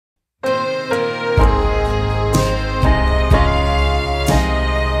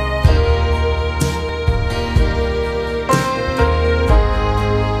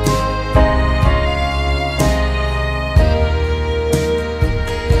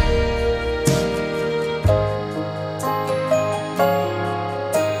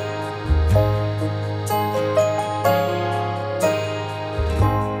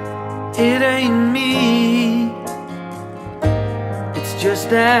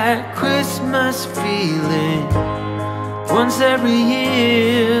that Christmas feeling. Once every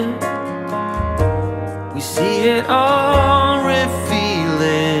year we see it all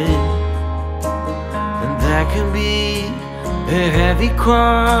revealing, and that can be a heavy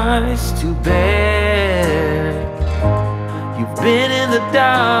cross to bear. You've been in the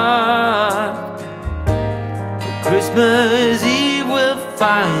dark, but Christmas Eve will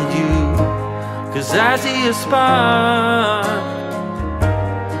find you. 'Cause I see a spark.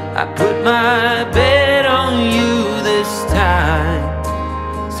 I put my bet on you this time.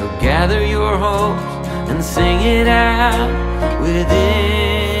 So gather your hopes and sing it out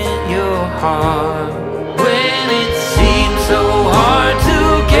within your heart. When it seems so hard to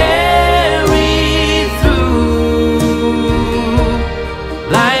carry through,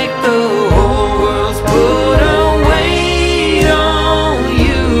 like the whole world's put a weight on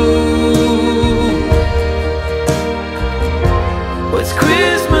you. It's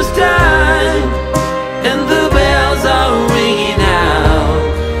Christmas time and the bells are ringing out.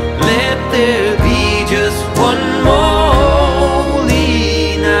 Let there be just one more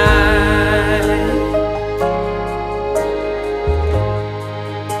holy night.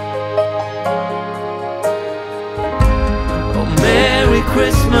 Oh, Merry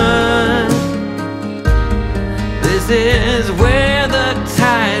Christmas. This is where the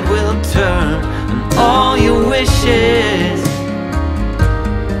tide will turn, and all your wishes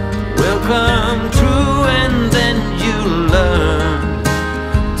will come true, and then you learn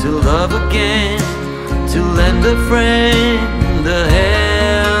to love again, to lend a friend a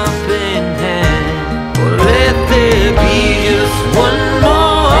helping hand. Or let there be just one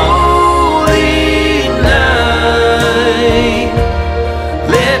more holy night.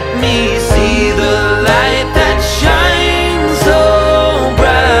 Let me see the light that shines so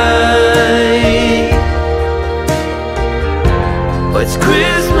bright. It's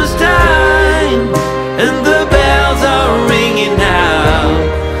Christmas time and the bells are ringing out.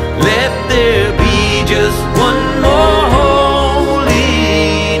 Let there be just one more holy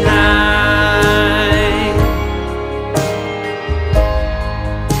night.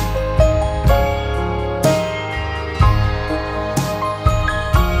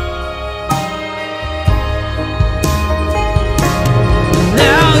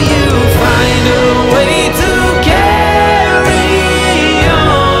 Now you find a way to carry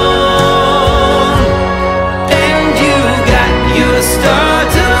on, and you got your star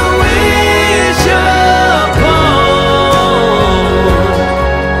to wish upon.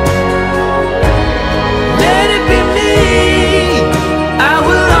 Let it be me, I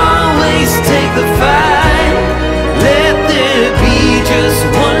will always take the fight. Let there be just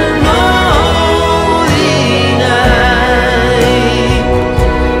one more holy night.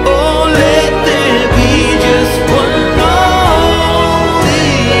 Oh, let there be just one more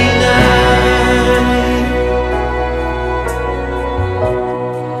holy night.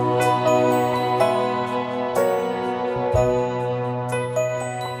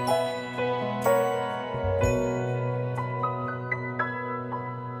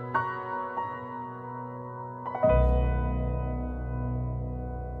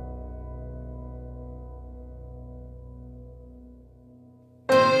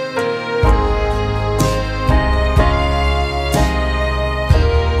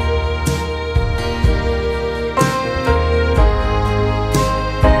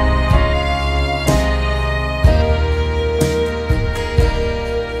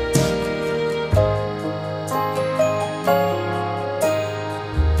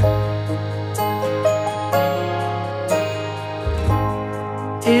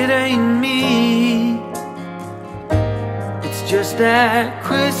 It ain't me, it's just that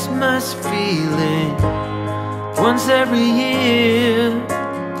Christmas feeling. Once every year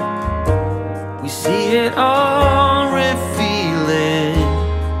we see it all revealing,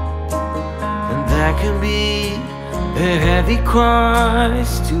 and that can be a heavy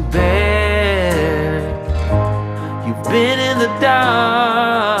cross to bear. You've been in the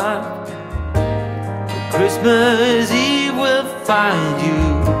dark, but Christmas Eve will find you.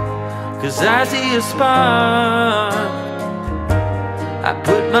 'Cause I see a spark. I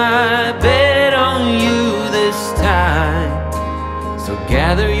put my bet on you this time. So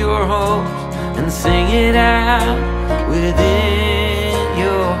gather your hopes and sing it out within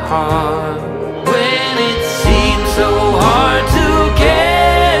your heart. When it seems so hard to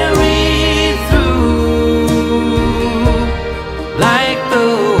carry through, like the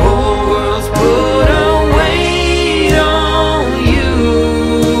whole world's put a weight on you.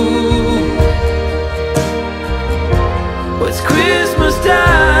 It's Christmas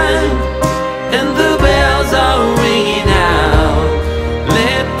time and the bells are ringing out.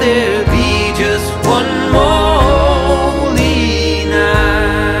 Let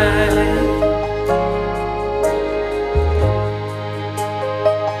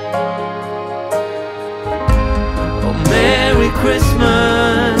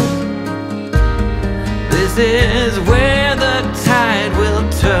this is where the tide will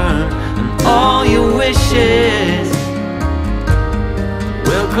turn, and all your wishes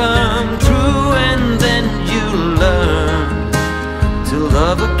will come true. And then you learn to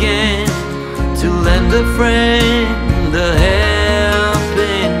love again, to lend a friend a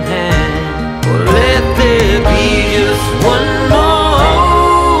helping hand. Or let there be just one more